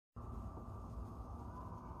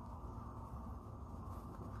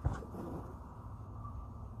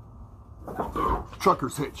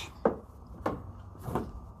Trucker's hitch.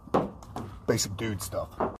 Basic dude stuff.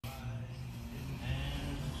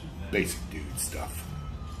 Basic dude stuff.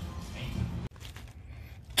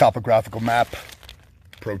 Topographical map,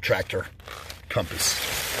 protractor, compass,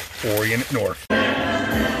 orient north.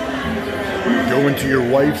 Going to your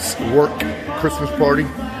wife's work Christmas party.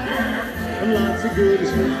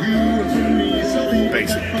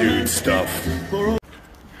 Basic dude stuff.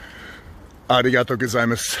 Arigato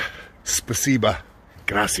gozaimasu. Spasiba.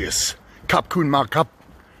 Gracias. Kapkun ma kap.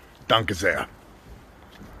 Danke sehr.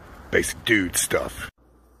 Basic dude stuff.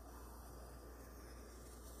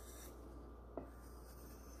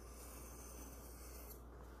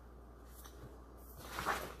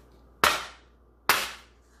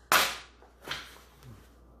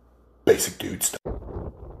 Basic dude stuff.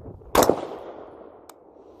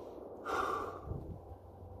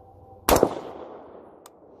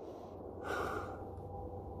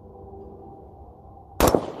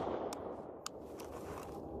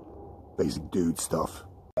 Basic dude stuff.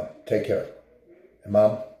 Take care. And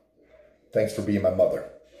Mom, thanks for being my mother.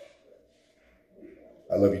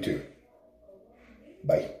 I love you too.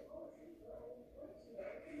 Bye.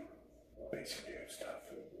 Basic dude stuff.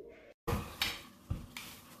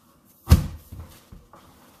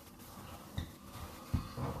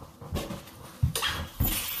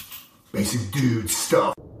 Basic dude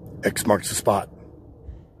stuff. X marks the spot.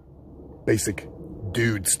 Basic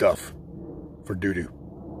dude stuff for doo-doo.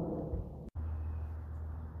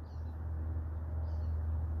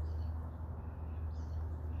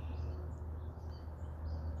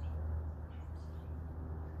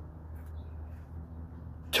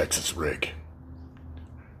 Texas rig.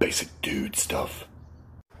 Basic dude stuff.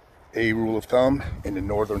 A rule of thumb in the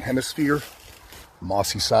northern hemisphere,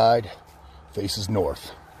 mossy side faces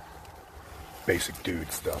north. Basic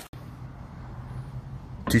dude stuff.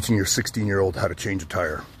 Teaching your 16-year-old how to change a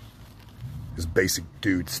tire is basic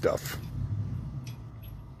dude stuff.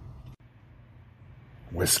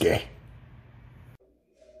 Whiskey.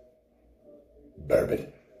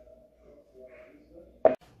 Bourbon.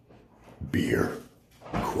 Beer.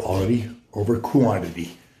 Quality over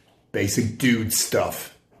quantity. Basic dude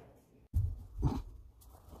stuff.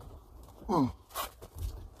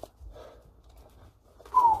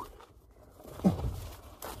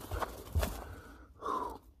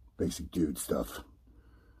 Basic dude stuff.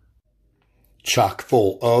 Chock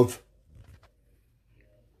full of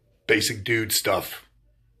basic dude stuff.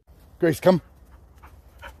 Grace, come.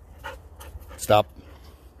 Stop.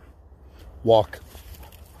 Walk.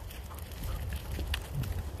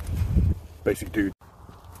 Basic dude.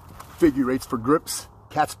 Figure eights for grips,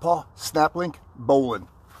 cat's paw, snap link, bowling.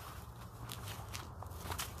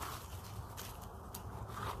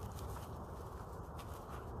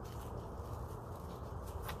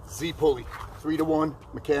 Z pulley, 3-to-1,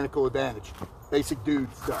 mechanical advantage. Basic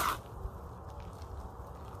dude stuff.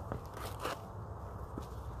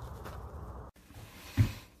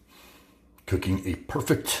 Cooking a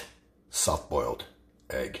perfect soft-boiled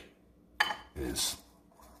egg is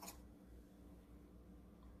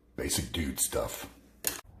basic dude stuff.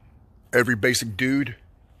 Every basic dude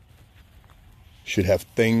should have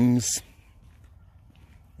things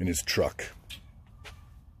in his truck.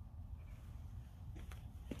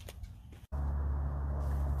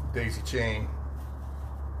 Daisy chain.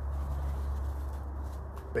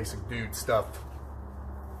 Basic dude stuff.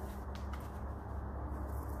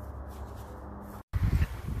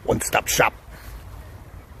 One-stop shop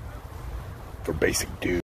for basic dude.